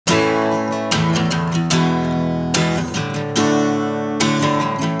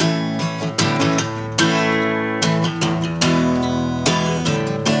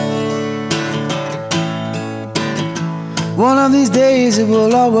One of these days it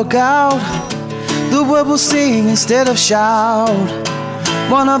will all work out. The world will sing instead of shout.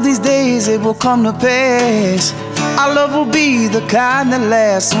 One of these days it will come to pass. Our love will be the kind that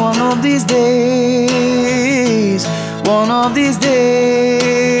lasts. One of these days, one of these days.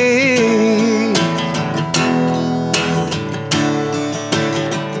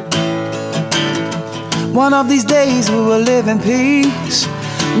 One of these days we will live in peace,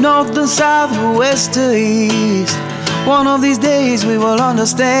 north and south, west to east. One of these days we will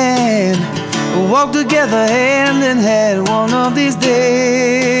understand, we'll walk together hand in hand. One of these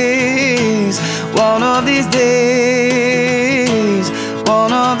days, one of these days,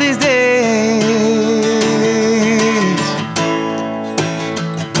 one of these days.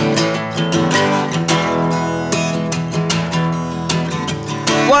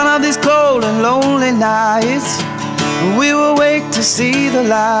 One of these cold and lonely nights, we will wake to see the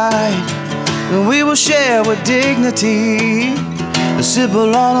light, and we will share with dignity the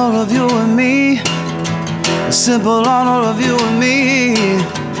simple honor of you and me, the simple honor of you and me.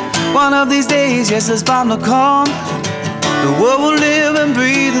 One of these days, yes, it's bound to come. The world will live and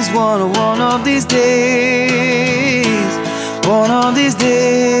breathe as one. One of these days, one of these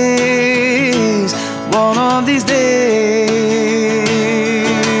days, one of these days.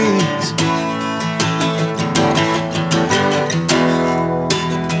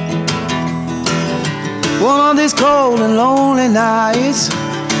 One of these cold and lonely nights,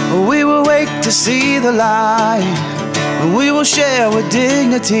 we will wake to see the light, and we will share with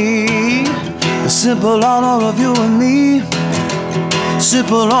dignity the simple honor of you and me,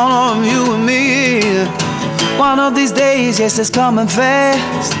 simple honor of you and me. One of these days, yes, it's coming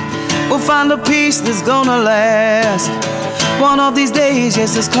fast, we'll find a peace that's gonna last. One of these days,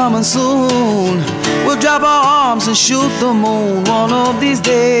 yes, it's coming soon, we'll drop our arms and shoot the moon. One of these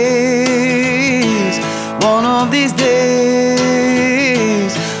days, one of these days.